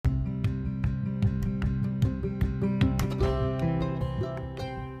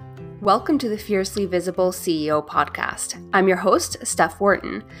Welcome to the Fiercely Visible CEO podcast. I'm your host, Steph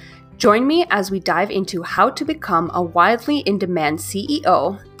Wharton. Join me as we dive into how to become a wildly in-demand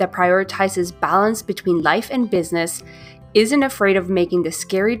CEO that prioritizes balance between life and business, isn't afraid of making the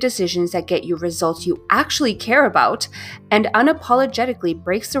scary decisions that get you results you actually care about, and unapologetically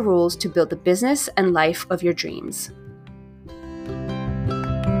breaks the rules to build the business and life of your dreams.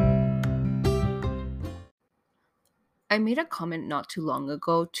 I made a comment not too long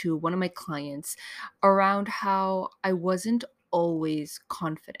ago to one of my clients around how I wasn't always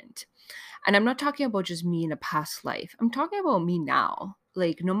confident. And I'm not talking about just me in a past life. I'm talking about me now.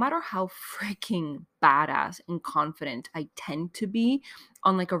 Like, no matter how freaking badass and confident I tend to be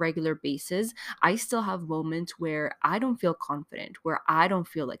on like a regular basis, I still have moments where I don't feel confident, where I don't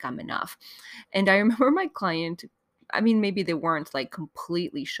feel like I'm enough. And I remember my client, I mean, maybe they weren't like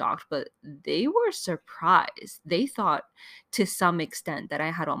completely shocked, but they were surprised. They thought to some extent that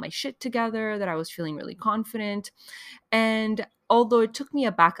I had all my shit together, that I was feeling really confident. And although it took me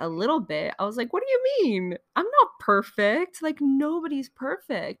aback a little bit, I was like, what do you mean? I'm not perfect. Like, nobody's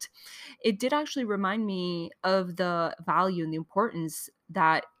perfect. It did actually remind me of the value and the importance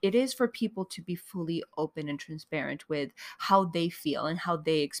that it is for people to be fully open and transparent with how they feel and how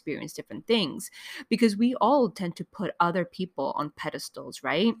they experience different things. Because we all tend to put other people on pedestals,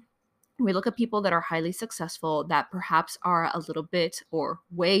 right? We look at people that are highly successful that perhaps are a little bit or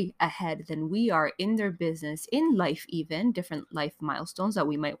way ahead than we are in their business, in life, even different life milestones that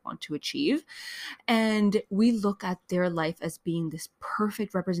we might want to achieve. And we look at their life as being this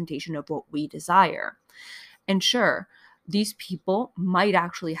perfect representation of what we desire. And sure, these people might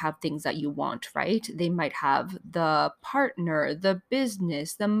actually have things that you want, right? They might have the partner, the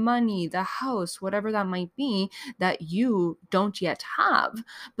business, the money, the house, whatever that might be that you don't yet have.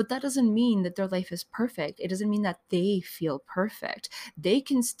 But that doesn't mean that their life is perfect. It doesn't mean that they feel perfect. They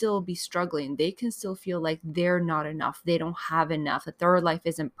can still be struggling. They can still feel like they're not enough. They don't have enough, that their life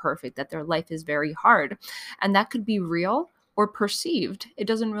isn't perfect, that their life is very hard. And that could be real or perceived. It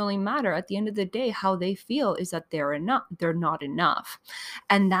doesn't really matter. At the end of the day, how they feel is that they're not enough.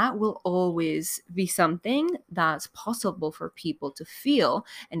 And that will always be something that's possible for people to feel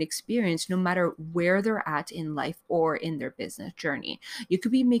and experience no matter where they're at in life or in their business journey. You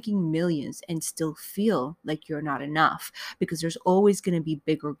could be making millions and still feel like you're not enough because there's always going to be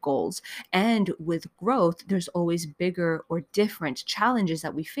bigger goals. And with growth, there's always bigger or different challenges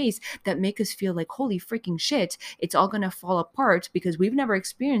that we face that make us feel like, holy freaking shit, it's all going to fall apart because we've never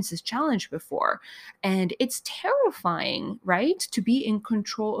experienced this challenge before. And it's terrifying, right? To be in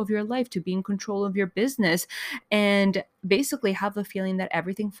control of your life, to be in control of your business, and basically have the feeling that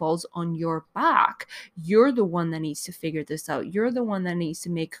everything falls on your back. You're the one that needs to figure this out. You're the one that needs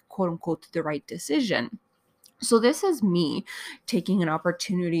to make, quote unquote, the right decision. So this is me taking an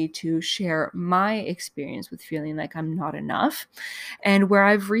opportunity to share my experience with feeling like I'm not enough, and where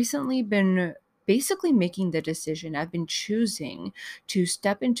I've recently been basically making the decision, I've been choosing to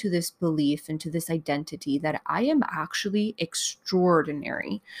step into this belief, into this identity that I am actually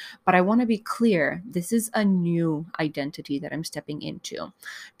extraordinary. But I want to be clear, this is a new identity that I'm stepping into.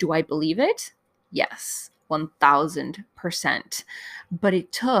 Do I believe it? Yes. 1000%. But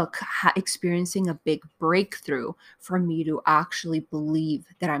it took experiencing a big breakthrough for me to actually believe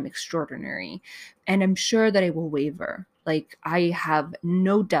that I'm extraordinary. And I'm sure that it will waver. Like, I have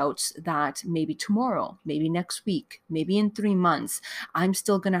no doubts that maybe tomorrow, maybe next week, maybe in 3 months, I'm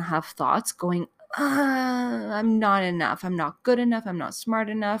still going to have thoughts going, I'm not enough. I'm not good enough. I'm not smart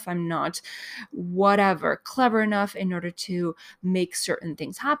enough. I'm not whatever, clever enough in order to make certain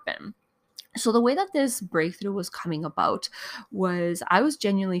things happen. So the way that this breakthrough was coming about was I was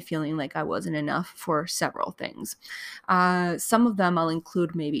genuinely feeling like I wasn't enough for several things. Some of them I'll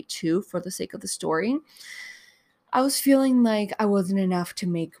include maybe two for the sake of the story. I was feeling like I wasn't enough to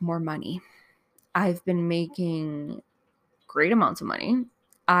make more money. I've been making great amounts of money.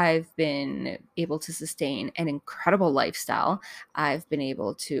 I've been able to sustain an incredible lifestyle. I've been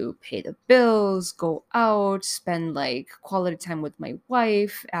able to pay the bills, go out, spend like quality time with my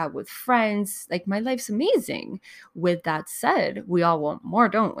wife, with friends. Like, my life's amazing. With that said, we all want more,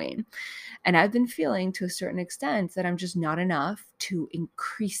 don't we? And I've been feeling to a certain extent that I'm just not enough to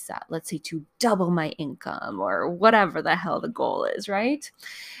increase that, let's say to double my income or whatever the hell the goal is, right?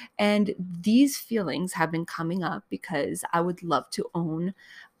 And these feelings have been coming up because I would love to own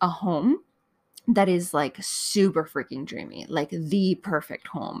a home that is like super freaking dreamy, like the perfect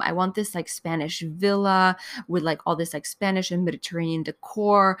home. I want this like Spanish villa with like all this like Spanish and Mediterranean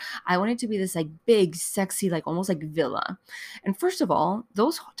decor. I want it to be this like big, sexy, like almost like villa. And first of all,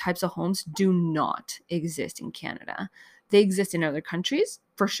 those types of homes do not exist in Canada. They exist in other countries.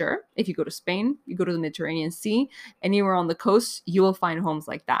 for sure, if you go to Spain, you go to the Mediterranean Sea, anywhere on the coast, you will find homes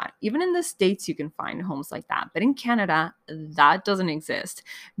like that. Even in the States, you can find homes like that. But in Canada, that doesn't exist.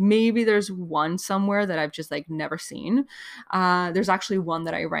 Maybe there's one somewhere that I've just like never seen. There's actually one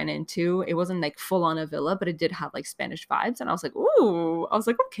that I ran into. It wasn't like full on a villa, but it did have like Spanish vibes. And I was like, ooh, I was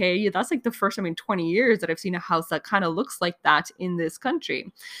like, okay, that's like the first time in 20 years that I've seen a house that kind of looks like that in this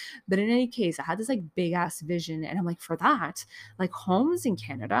country. But in any case, I had this like big ass vision. And I'm like, for that, like homes in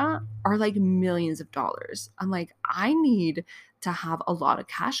Canada are like millions of dollars. I'm like, I need to have a lot of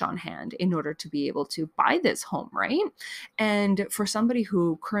cash on hand in order to be able to buy this home, right? And for somebody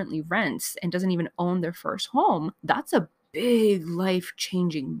who currently rents and doesn't even own their first home, that's a big life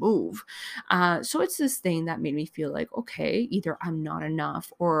changing move. So it's this thing that made me feel like, okay, either I'm not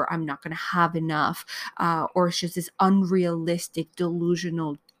enough or I'm not going to have enough, or it's just this unrealistic,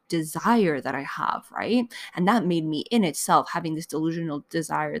 delusional desire that I have, right? And that made me in itself having this delusional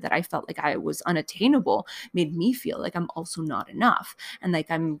desire that I felt like I was unattainable, made me feel like I'm also not enough. And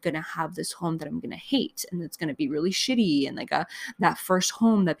like I'm gonna have this home that I'm gonna hate and it's gonna be really shitty and like that first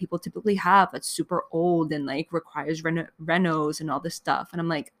home that people typically have that's super old and like requires renos and all this stuff. And I'm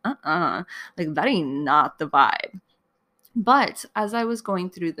like, like that ain't not the vibe. But as I was going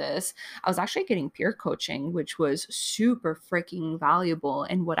through this, I was actually getting peer coaching, which was super freaking valuable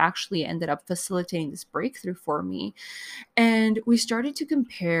and what actually ended up facilitating this breakthrough for me. And we started to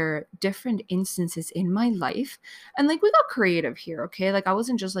compare different instances in my life. And like we got creative here, okay? Like I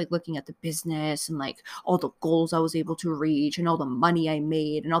wasn't just like looking at the business and like all the goals I was able to reach and all the money I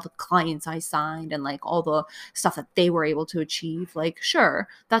made and all the clients I signed and like all the stuff that they were able to achieve. Like, sure,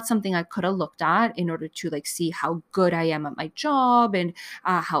 that's something I could have looked at in order to like see how good I am at my job and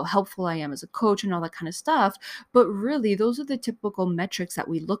how helpful I am as a coach and all that kind of stuff. But really, those are the typical metrics that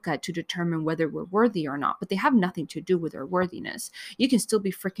we look at to determine whether we're worthy or not, but they have nothing to do with our worthiness. You can still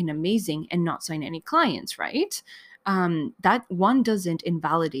be freaking amazing and not sign any clients, right? That one doesn't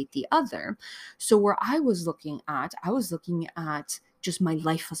invalidate the other. So where I was looking at just my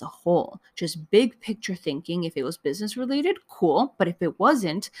life as a whole, just big picture thinking. If it was business related, cool. But if it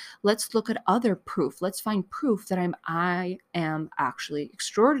wasn't, let's look at other proof. Let's find proof that I am actually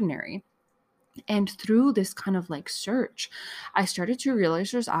extraordinary. And through this kind of like search, I started to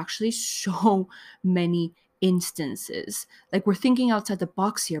realize there's actually so many instances. Like we're thinking outside the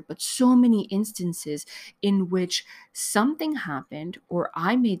box here, but so many instances in which something happened or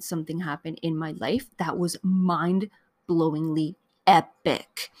I made something happen in my life that was mind blowingly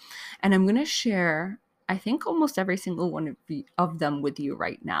epic. And I'm going to share, I think, almost every single one of them with you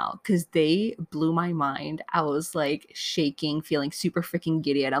right now because they blew my mind. I was like shaking, feeling super freaking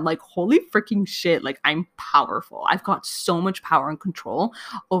giddy. And I'm like, holy freaking shit, like I'm powerful. I've got so much power and control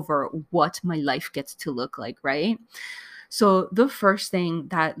over what my life gets to look like, right? So the first thing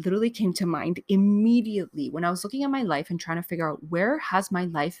that literally came to mind immediately when I was looking at my life and trying to figure out where has my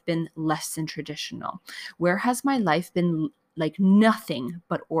life been less than traditional? Where has my life been like nothing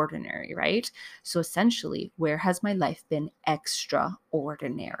but ordinary, right? So essentially, where has my life been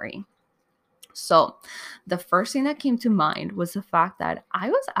extraordinary? So, the first thing that came to mind was the fact that I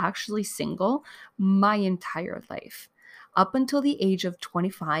was actually single my entire life. Up until the age of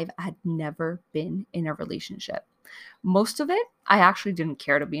 25, I had never been in a relationship. Most of it, I actually didn't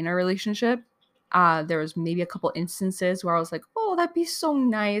care to be in a relationship. There was maybe a couple instances where I was like, oh, that'd be so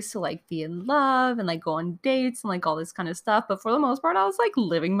nice to like be in love and like go on dates and like all this kind of stuff. But for the most part, I was like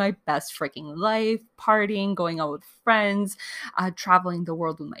living my best freaking life, partying, going out with friends, traveling the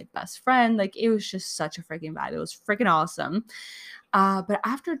world with my best friend. Like it was just such a freaking vibe. It was freaking awesome. But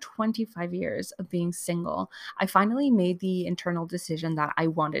after 25 years of being single, I finally made the internal decision that I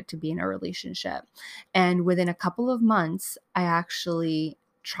wanted to be in a relationship. And within a couple of months, I actually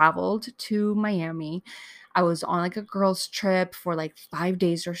traveled to Miami. I was on like a girls' trip for like 5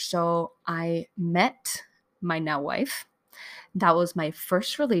 days or so. I met my now wife. That was my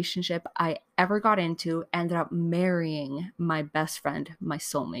first relationship I ever got into. Ended up marrying my best friend, my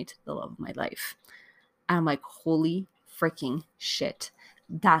soulmate, the love of my life. And I'm like, holy freaking shit.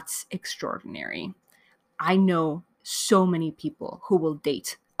 That's extraordinary. I know so many people who will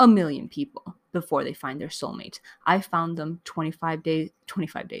date a million people before they find their soulmate. I found them 25 days,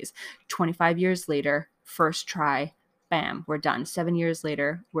 25 years later, first try, bam, we're done. 7 years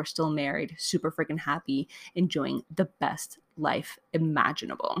later, we're still married, super freaking happy, enjoying the best life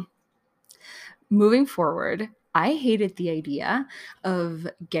imaginable. Moving forward, I hated the idea of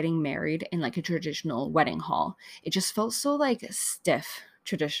getting married in like a traditional wedding hall. It just felt so like stiff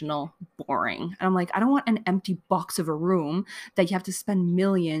traditional boring. And I'm like, I don't want an empty box of a room that you have to spend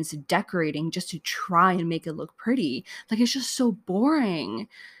millions decorating just to try and make it look pretty. Like, it's just so boring.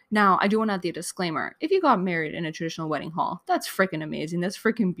 Now, I do want to add the disclaimer. If you got married in a traditional wedding hall, that's freaking amazing. That's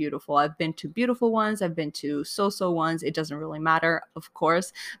freaking beautiful. I've been to beautiful ones. I've been to so-so ones. It doesn't really matter, of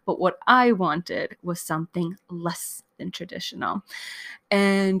course. But what I wanted was something less than traditional.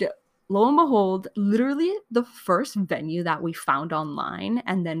 And lo and behold, literally the first venue that we found online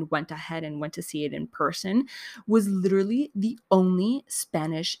and then went ahead and went to see it in person was literally the only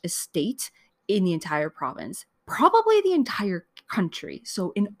Spanish estate in the entire province, probably the entire country.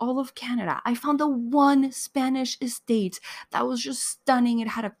 So in all of Canada, I found the one Spanish estate that was just stunning. It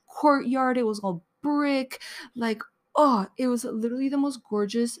had a courtyard, it was all brick, like, oh, it was literally the most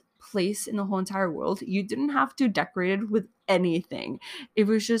gorgeous place in the whole entire world. You didn't have to decorate it with anything. It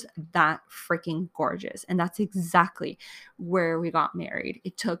was just that freaking gorgeous. And that's exactly where we got married.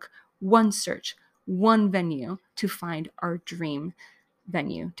 It took one search, one venue to find our dream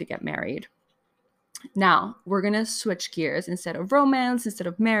venue to get married. Now, we're going to switch gears. Instead of romance, instead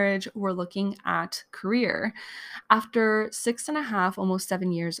of marriage, we're looking at career. After 6.5, almost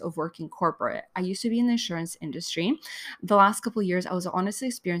 7 years of working corporate, I used to be in the insurance industry. The last couple of years, I was honestly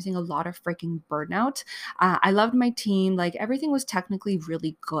experiencing a lot of freaking burnout. I loved my team. Like, everything was technically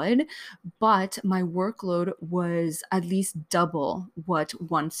really good, but my workload was at least double what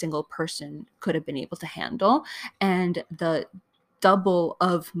one single person could have been able to handle. And the double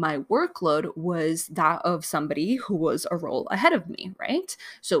of my workload was that of somebody who was a role ahead of me, right?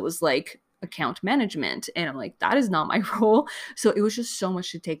 So it was like account management. And I'm like, that is not my role. So it was just so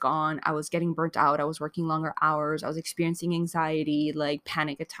much to take on. I was getting burnt out. I was working longer hours. I was experiencing anxiety, like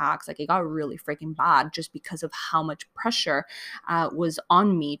panic attacks. Like, it got really freaking bad just because of how much pressure was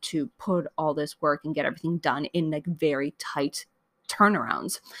on me to put all this work and get everything done in like very tight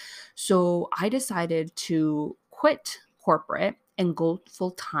turnarounds. So I decided to quit corporate and go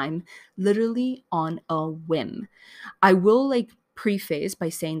full time literally on a whim. I will like preface by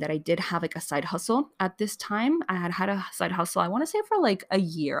saying that I did have like a side hustle at this time. I had a side hustle, I want to say for like a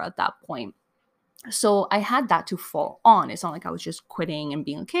year at that point. So I had that to fall on. It's not like I was just quitting and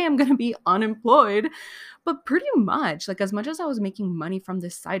being like, okay, I'm going to be unemployed. But pretty much, as much as I was making money from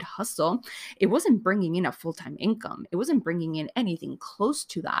this side hustle, it wasn't bringing in a full time income. It wasn't bringing in anything close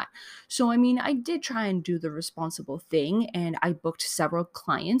to that. So, I mean, I did try and do the responsible thing and I booked several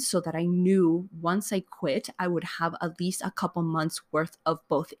clients so that I knew once I quit, I would have at least a couple months worth of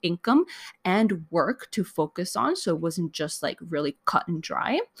both income and work to focus on. So it wasn't just like really cut and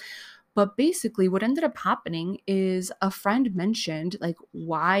dry. But basically, what ended up happening is a friend mentioned, like,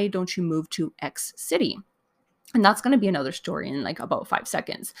 why don't you move to X city? And that's going to be another story in like about 5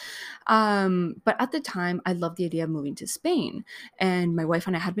 seconds. But at the time, I loved the idea of moving to Spain. And my wife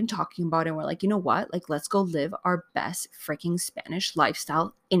and I had been talking about it. And we're like, you know what? Like, let's go live our best freaking Spanish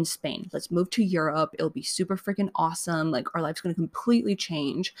lifestyle in Spain. Let's move to Europe. It'll be super freaking awesome. Like, our life's going to completely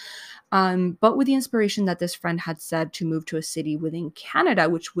change. But with the inspiration that this friend had said to move to a city within Canada,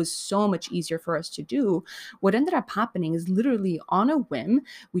 which was so much easier for us to do, what ended up happening is literally on a whim,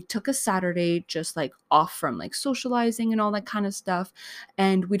 we took a Saturday just like off from like socializing and all that kind of stuff.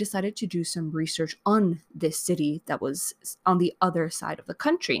 And we decided to do some research on this city that was on the other side of the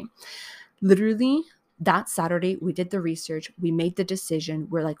country. Literally, that Saturday, we did the research, we made the decision,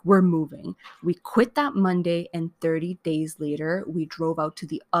 we're like, we're moving. We quit that Monday, and 30 days later, we drove out to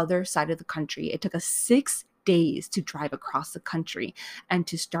the other side of the country. It took us 6 days to drive across the country and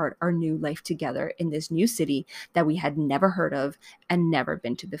to start our new life together in this new city that we had never heard of and never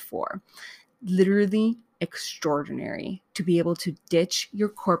been to before. Literally extraordinary to be able to ditch your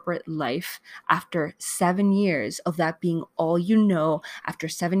corporate life after 7 years of that being all you know, after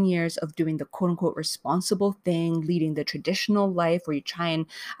 7 years of doing the quote unquote responsible thing, leading the traditional life where you try and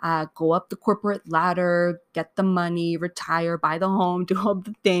go up the corporate ladder, get the money, retire, buy the home, do all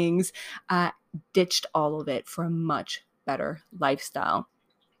the things, ditched all of it for a much better lifestyle.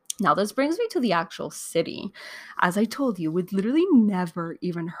 Now, this brings me to the actual city. As I told you, we'd literally never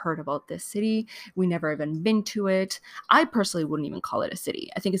even heard about this city. We never even been to it. I personally wouldn't even call it a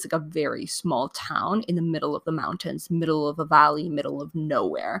city. I think it's like a very small town in the middle of the mountains, middle of a valley, middle of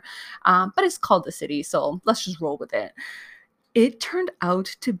nowhere. But it's called the city, so let's just roll with it. It turned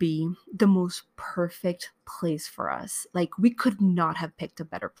out to be the most perfect place for us. Like, we could not have picked a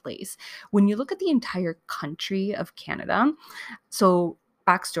better place. When you look at the entire country of Canada, so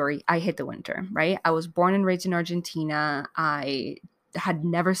backstory, I hate the winter, right? I was born and raised in Argentina. I had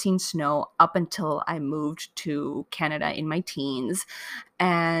never seen snow up until I moved to Canada in my teens.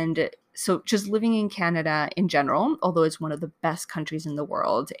 And So just living in Canada in general, although it's one of the best countries in the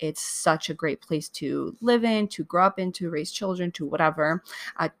world, it's such a great place to live in, to grow up in, to raise children, to whatever,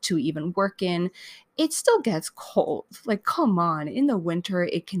 to even work in. It still gets cold. Like, come on. In the winter,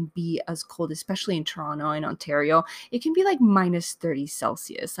 it can be as cold, especially in Toronto and Ontario. It can be like minus 30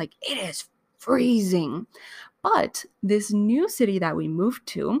 Celsius. Like, it is freezing. But this new city that we moved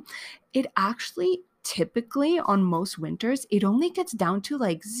to, it actually typically on most winters, it only gets down to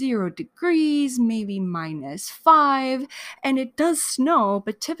like 0 degrees, maybe -5, and it does snow,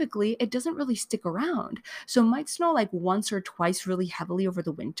 but typically it doesn't really stick around. So it might snow like once or twice really heavily over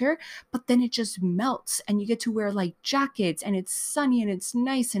the winter, but then it just melts and you get to wear like jackets and it's sunny and it's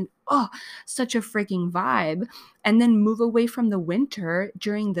nice and oh, such a freaking vibe. And then move away from the winter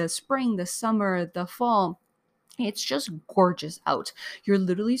during the spring, the summer, the fall. It's just gorgeous out. You're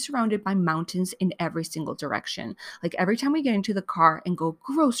literally surrounded by mountains in every single direction. Like every time we get into the car and go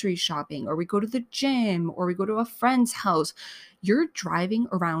grocery shopping, or we go to the gym, or we go to a friend's house, you're driving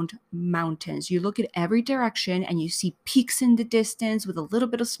around mountains. You look at every direction and you see peaks in the distance with a little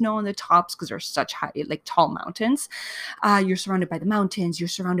bit of snow on the tops because they're such high, like tall mountains. You're surrounded by the mountains, you're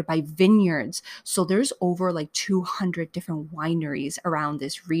surrounded by vineyards. So there's over like 200 different wineries around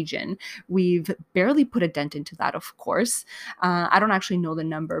this region. We've barely put a dent into that, of course. I don't actually know the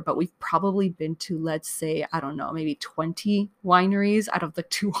number, but we've probably been to, let's say, I don't know, maybe 20 wineries out of the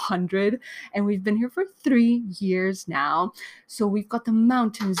 200. And we've been here for 3 years now. So we've got the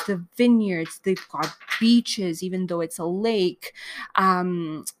mountains, the vineyards, they've got beaches, even though it's a lake.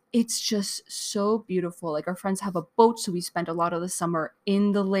 It's just so beautiful. Like our friends have a boat, so we spent a lot of the summer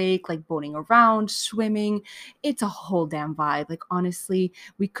in the lake, like boating around, swimming. It's a whole damn vibe. Like honestly,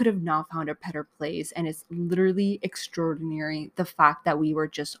 we could have not found a better place, and it's literally extraordinary the fact that we were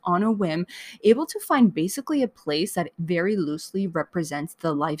just on a whim able to find basically a place that very loosely represents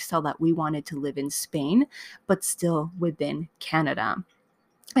the lifestyle that we wanted to live in Spain, but still within Canada.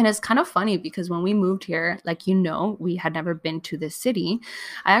 And it's kind of funny because when we moved here, like, we had never been to this city.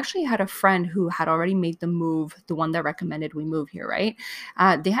 I actually had a friend who had already made the move, the one that recommended we move here, right?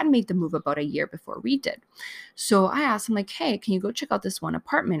 They had made the move about a year before we did. So I asked him, like, hey, can you go check out this one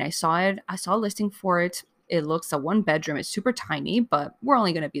apartment? I saw it, I saw a listing for it. It looks a one bedroom, it's super tiny, but we're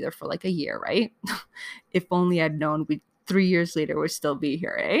only going to be there for like a year, right? If only I'd known we 3 years later would still be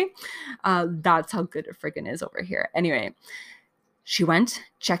here, eh? That's how good it freaking is over here. Anyway, she went,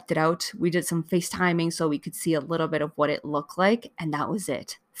 checked it out. We did some FaceTiming so we could see a little bit of what it looked like, and that was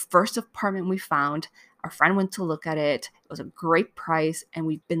it. First apartment we found. Our friend went to look at it. It was a great price, and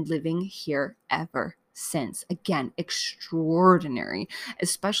we've been living here ever since. Again, extraordinary,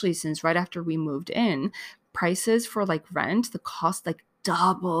 especially since right after we moved in, prices for like rent, the cost like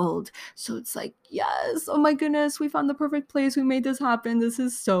doubled. So it's like, yes, oh my goodness, we found the perfect place. We made this happen. This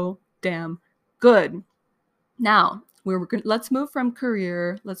is so damn good. Now, let's move from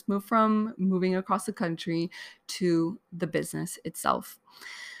career, let's move from moving across the country to the business itself.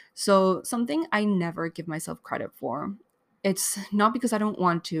 So, something I never give myself credit for. It's not because I don't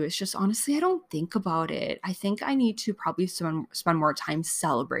want to, it's just honestly, I don't think about it. I think I need to probably spend more time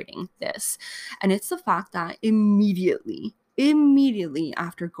celebrating this. And it's the fact that immediately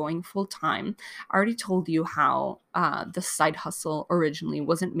after going full time, I already told you how the side hustle originally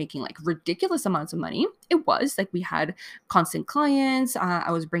wasn't making like ridiculous amounts of money. It was like we had constant clients.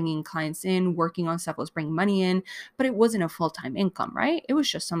 I was bringing clients in, working on stuff, I was bringing money in, but it wasn't a full time income, right? It was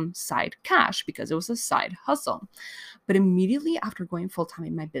just some side cash because it was a side hustle. But immediately after going full time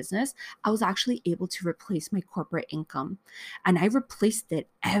in my business, I was actually able to replace my corporate income. And I replaced it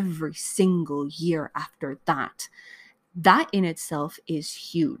every single year after that. That in itself is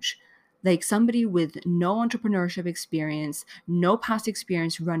huge. Like somebody with no entrepreneurship experience, no past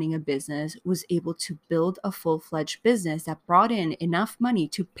experience running a business, was able to build a full fledged business that brought in enough money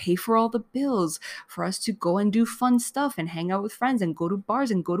to pay for all the bills, for us to go and do fun stuff and hang out with friends and go to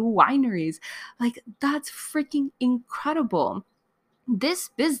bars and go to wineries. Like, that's freaking incredible. This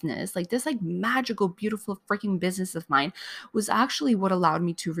business, like this like magical beautiful freaking business of mine, was actually what allowed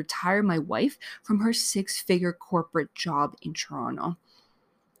me to retire my wife from her six-figure corporate job in Toronto.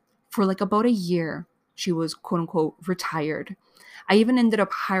 For like about a year, she was quote unquote retired. I even ended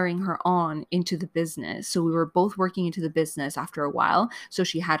up hiring her on into the business. So we were both working into the business after a while. So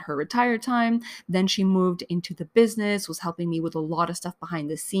she had her retired time. Then she moved into the business, was helping me with a lot of stuff behind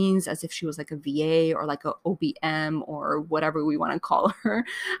the scenes as if she was like a VA or like a OBM or whatever we want to call her.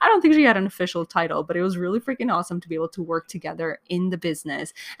 I don't think she had an official title, but it was really freaking awesome to be able to work together in the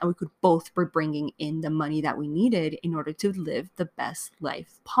business. And we could both be bringing in the money that we needed in order to live the best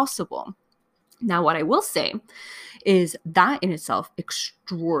life possible. Now, what I will say is that in itself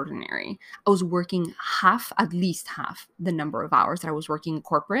extraordinary. I was working at least half the number of hours that I was working in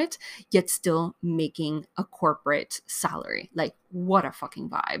corporate, yet still making a corporate salary. Like, what a fucking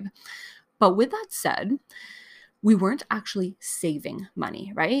vibe. But with that said, we weren't actually saving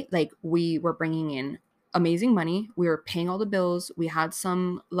money, right? Like, we were bringing in amazing money. We were paying all the bills. We had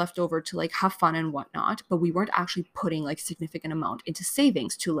some left over to like have fun and whatnot, but we weren't actually putting like significant amount into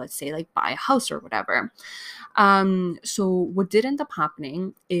savings to, let's say, like buy a house or whatever. So what did end up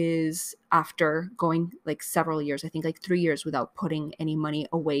happening is, after going like several years, I think like 3 years without putting any money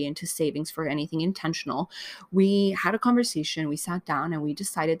away into savings for anything intentional, we had a conversation, we sat down and we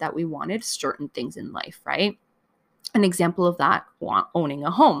decided that we wanted certain things in life, right? An example of that, owning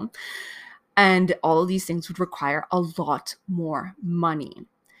a home. And all of these things would require a lot more money.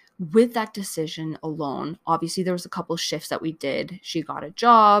 With that decision alone, obviously there was a couple shifts that we did. She got a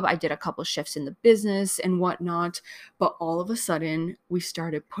job, I did a couple shifts in the business and whatnot, but all of a sudden we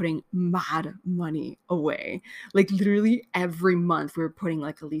started putting mad money away. Like literally every month we were putting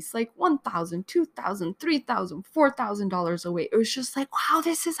like at least like $1,000, $2,000, $3,000, $4,000 away. It was just like, wow,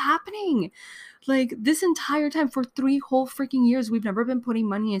 this is happening. Like this entire time for 3 whole freaking years, we've never been putting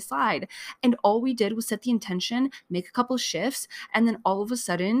money aside. And all we did was set the intention, make a couple shifts, and then all of a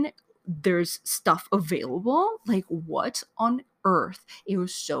sudden there's stuff available. Like, what on earth? It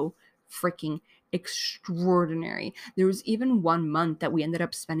was so freaking extraordinary. There was even one month that we ended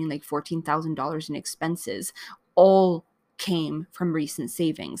up spending like $14,000 in expenses, all came from recent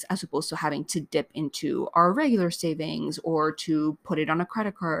savings, as opposed to having to dip into our regular savings or to put it on a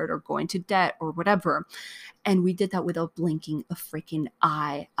credit card or go into debt or whatever. And we did that without blinking a freaking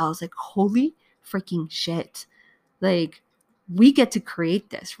eye. I was like, holy freaking shit. Like, we get to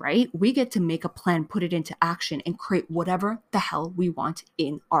create this, right? We get to make a plan, put it into action, and create whatever the hell we want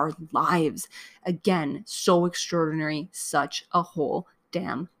in our lives. Again, so extraordinary, such a whole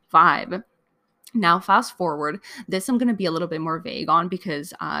damn vibe. Now, fast forward, this I'm going to be a little bit more vague on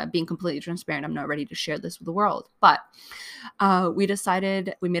because being completely transparent, I'm not ready to share this with the world. But we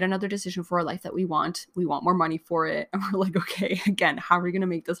made another decision for our life that we want. We want more money for it. And we're like, okay, again, how are we going to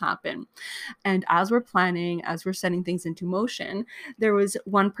make this happen? And as we're planning, as we're setting things into motion, there was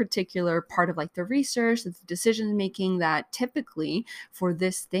one particular part of like the research, the decision making, that typically for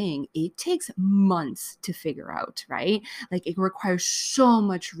this thing, it takes months to figure out, right? Like it requires so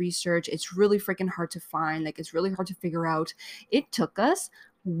much research. It's really freaking hard to find. Like it's really hard to figure out. It took us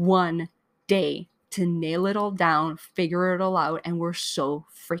 1 day to nail it all down, figure it all out. And we're so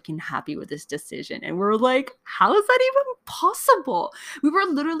freaking happy with this decision. And we're like, how is that even possible? We were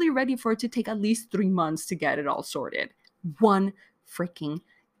literally ready for it to take at least 3 months to get it all sorted. 1 freaking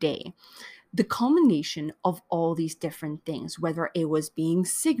day. The culmination of all these different things, whether it was being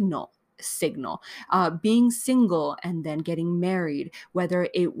being single and then getting married, whether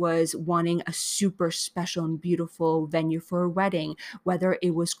it was wanting a super special and beautiful venue for a wedding, whether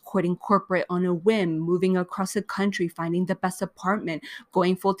it was quitting corporate on a whim, moving across the country, finding the best apartment,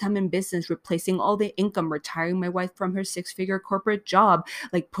 going full-time in business, replacing all the income, retiring my wife from her 6-figure corporate job,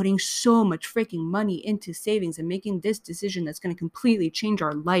 like putting so much freaking money into savings and making this decision that's going to completely change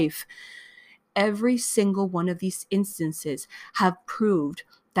our life. Every single one of these instances have proved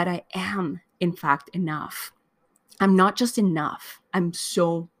that I am, in fact, enough. I'm not just enough. I'm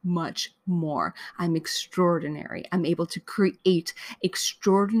so much more. I'm extraordinary. I'm able to create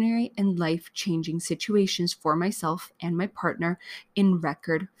extraordinary and life-changing situations for myself and my partner in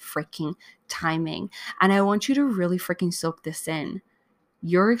record freaking timing. And I want you to really freaking soak this in.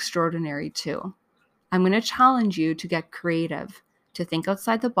 You're extraordinary too. I'm going to challenge you to get creative, to think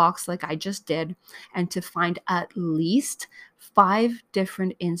outside the box like I just did, and to find at least 5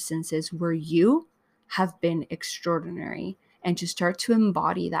 different instances where you have been extraordinary, and to start to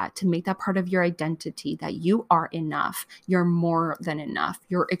embody that, to make that part of your identity, that you are enough, you're more than enough,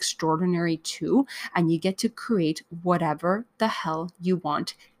 you're extraordinary too, and you get to create whatever the hell you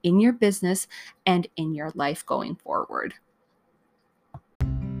want in your business and in your life going forward.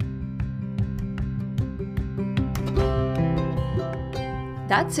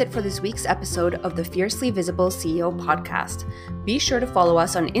 That's it for this week's episode of the Fiercely Visible CEO podcast. Be sure to follow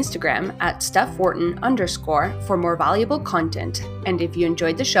us on Instagram at @StephWharton_ for more valuable content. And if you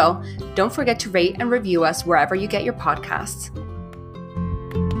enjoyed the show, don't forget to rate and review us wherever you get your podcasts.